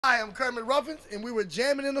Hi, I'm KERMIT Ruffins, and we were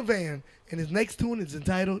jamming in a van. And his next tune is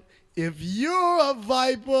entitled, If You're a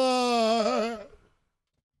Viper.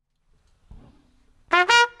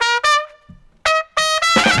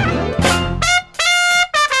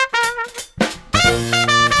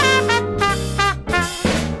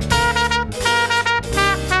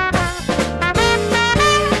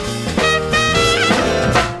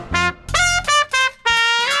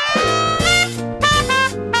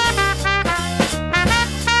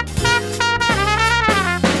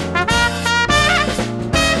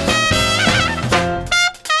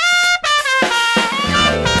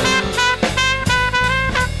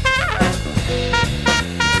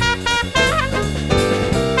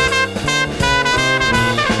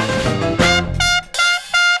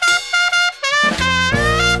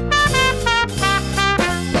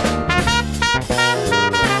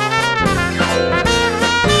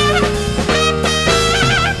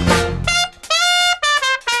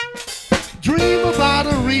 Dream about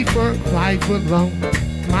a reefer, 5 foot long,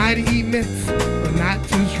 mighty immense, but not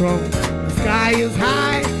too strong. The sky is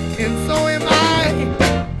high, and so am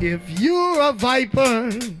I. If you're a viper,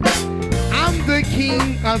 I'm the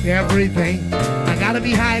king of everything. I gotta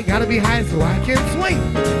be high so I can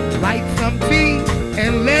swing. Light some tea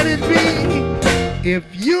and let it be. If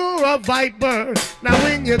you're a viper, now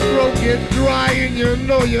when your throat gets dry and you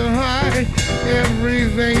know you're high,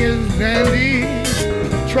 everything is dandy.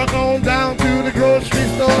 Truck on down to the grocery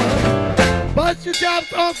store, bust your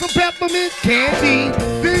chops on some peppermint candy.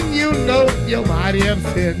 Then you know your body have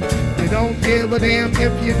sinned. You don't give a damn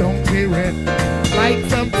if you don't pay rent. Light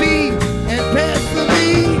some tea and pass to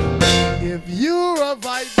me. If you're a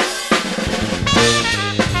viper.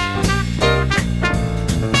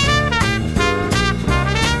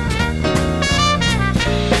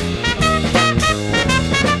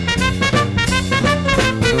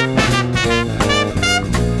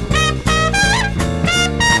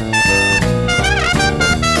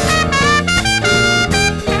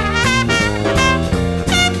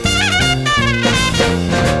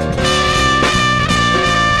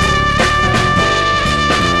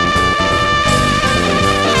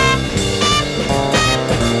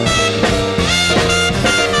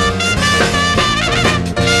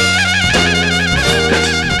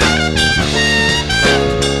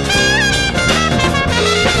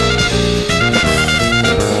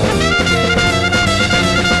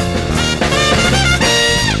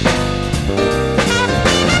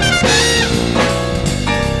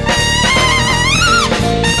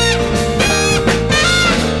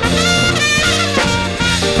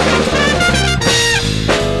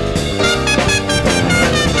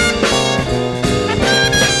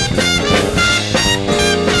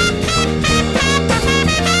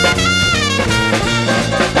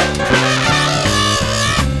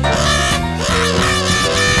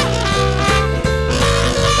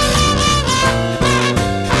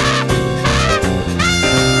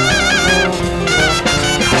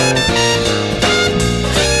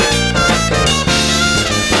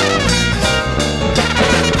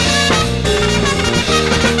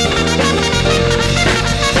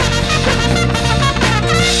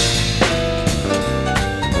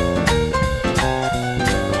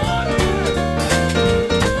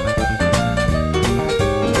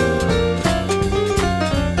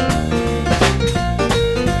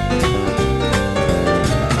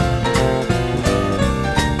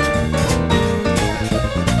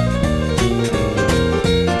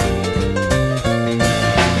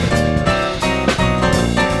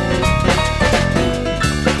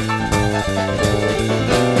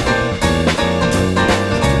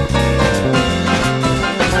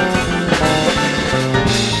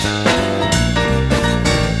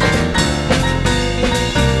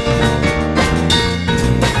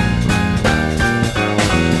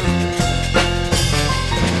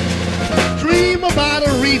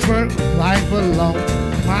 Life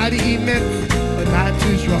alone, mighty immense, but not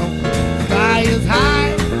too strong. Sky is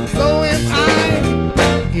high, so am I.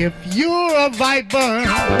 If you're a viper,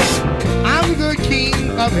 I'm the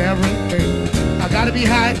king of everything. I gotta be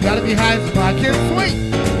high so I can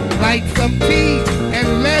swing. Light some tea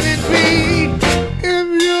and let it be. If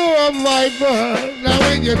you're a viper, now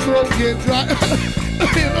when your throat gets dry,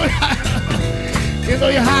 you know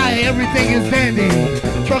you're high, everything is dandy.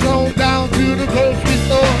 Truck on down to the grocery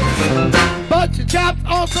store, but you chopped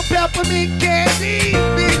on some peppermint candy.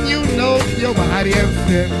 Then you know your body has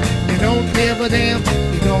sinned. You don't give a damn,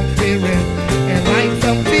 you don't pay rent. And light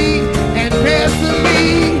some tea and pass to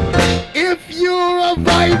me. If you're a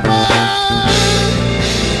viper.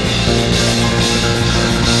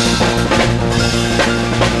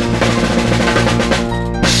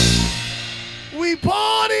 We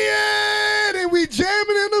party!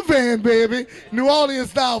 baby. New Orleans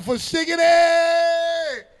style for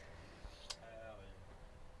Shiggity.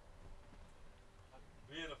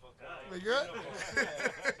 Beautiful. We good? You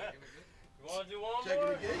want to do one Check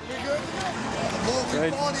more? it again. We good? More we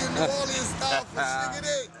party in New Orleans style for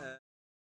Shiggity.